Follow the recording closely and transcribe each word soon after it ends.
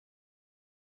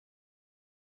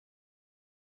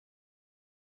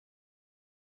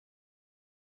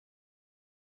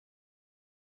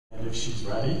If she's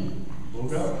ready, we'll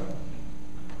go.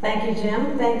 Thank you,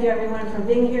 Jim. Thank you, everyone, for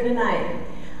being here tonight.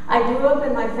 I grew up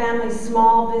in my family's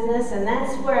small business, and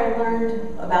that's where I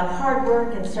learned about hard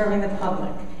work and serving the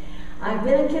public. I've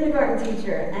been a kindergarten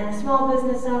teacher and a small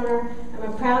business owner.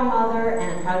 I'm a proud mother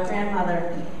and a proud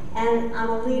grandmother, and I'm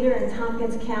a leader in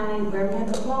Tompkins County, where we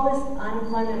have the lowest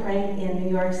unemployment rate in New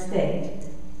York State.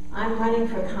 I'm running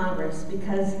for Congress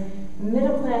because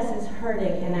middle class is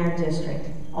hurting in our district,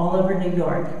 all over New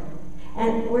York.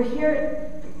 And we're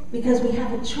here because we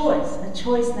have a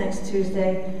choice next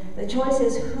Tuesday. The choice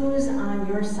is who's on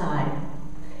your side.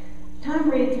 Tom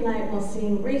Reed tonight will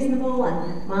seem reasonable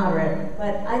and moderate,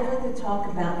 but I'd like to talk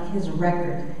about his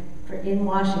record in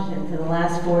Washington for the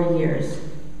last 4 years.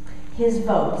 His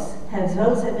votes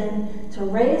have been to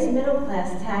raise middle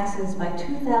class taxes by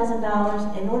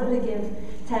 $2,000 in order to give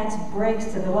tax breaks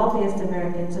to the wealthiest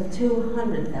Americans of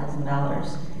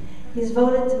 $200,000. He's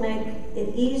voted to make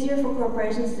it easier for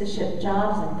corporations to ship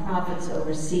jobs and profits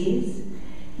overseas.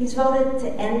 He's voted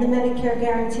to end the Medicare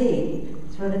guarantee.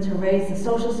 He's voted to raise the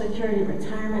Social Security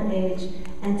retirement age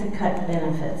and to cut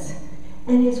benefits.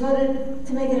 And he's voted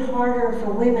to make it harder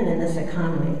for women in this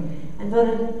economy, and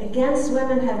voted against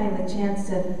women having the chance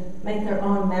to make their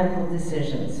own medical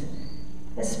decisions.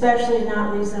 Especially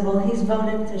not reasonable, he's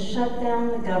voted to shut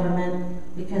down the government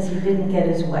because he didn't get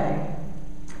his way.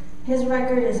 His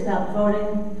record is about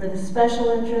voting for the special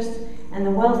interests and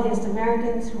the wealthiest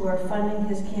Americans who are funding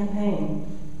his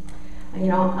campaign. You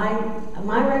know,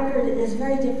 my record is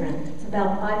very different. It's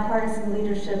about bipartisan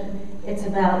leadership. It's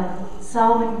about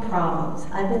solving problems.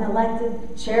 I've been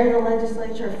elected chair of the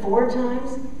legislature 4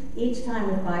 times, each time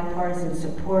with bipartisan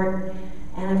support,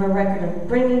 and I have a record of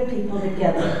bringing people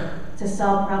together to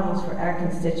solve problems for our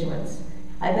constituents.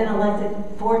 I've been elected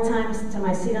 4 times to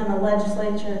my seat on the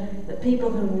legislature. The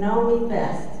people who know me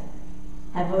best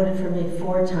have voted for me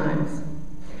 4 times.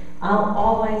 I'll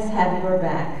always have your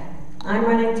back. I'm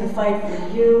running to fight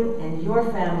for you and your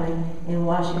family in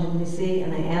Washington, D.C.,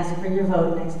 and I ask for your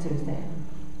vote next Tuesday.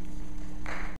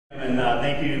 And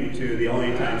thank you to the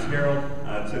Allegheny Times Herald,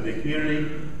 to the community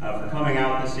for coming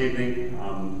out this evening.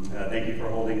 Thank you for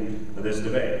holding this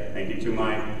debate. Thank you to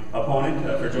my opponent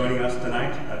for joining us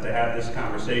tonight to have this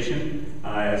conversation.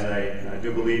 As I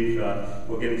do believe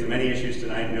we'll get into many issues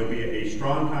tonight, and there'll be a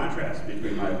strong contrast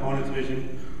between my opponent's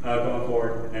vision going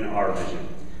forward and our vision.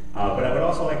 But I would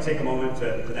also like to take a moment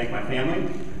to thank my family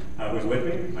who's with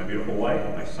me, my beautiful wife,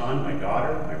 my son, my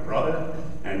daughter, my brother,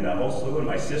 and a whole slew, and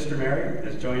my sister Mary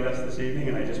has joined us this evening,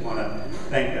 and I just want to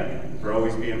thank them for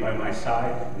always being by my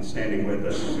side and standing with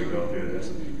us as we go through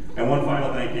this. And one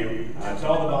final thank you to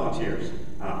all the volunteers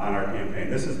on our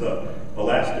campaign. This is the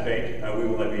last debate we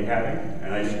will be having,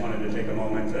 and I just wanted to take a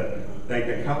moment to thank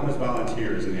the countless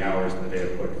volunteers in the hours that they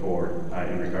have put forward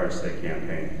in regards to the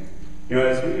campaign. You know,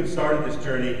 as we have started this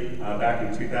journey back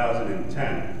in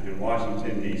 2010 in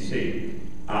Washington, D.C.,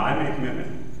 I made a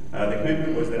commitment. The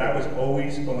commitment was that I was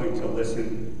always going to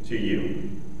listen to you.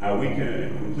 We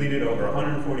completed over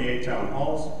 148 town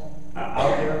halls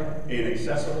out there, being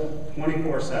accessible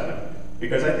 24/7,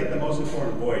 because I think the most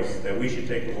important voice that we should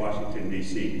take to Washington,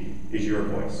 D.C. is your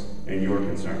voice and your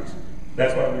concerns.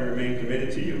 That's why we remain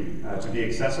committed to you, to be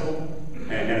accessible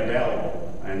and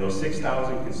available. And those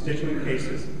 6,000 constituent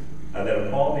cases that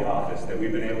have called the office that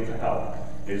we've been able to help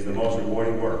is the most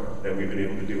rewarding work that we've been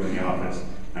able to do in the office.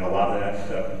 And a lot of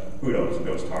that kudos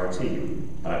goes to our team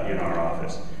in our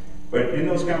office. But in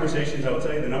those conversations, I will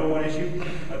tell you the number one issue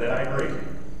that I agree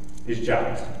is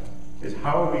jobs. Is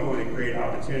how are we going to create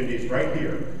opportunities right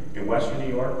here in Western New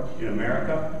York, in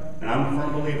America? And I'm a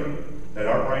firm believer that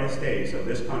our brightest days of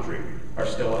this country are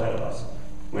still ahead of us.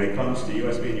 When it comes to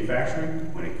U.S.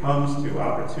 manufacturing, when it comes to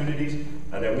opportunities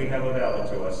that we have available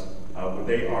to us,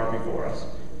 they are before us.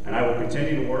 And I will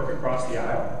continue to work across the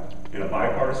aisle in a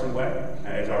bipartisan way,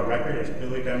 as our record has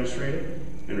clearly demonstrated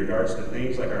in regards to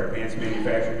things like our Advanced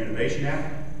Manufacturing Innovation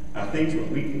Act, things where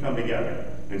we can come together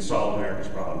and solve America's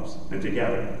problems. And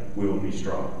together, we will be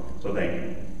strong. So thank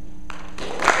you.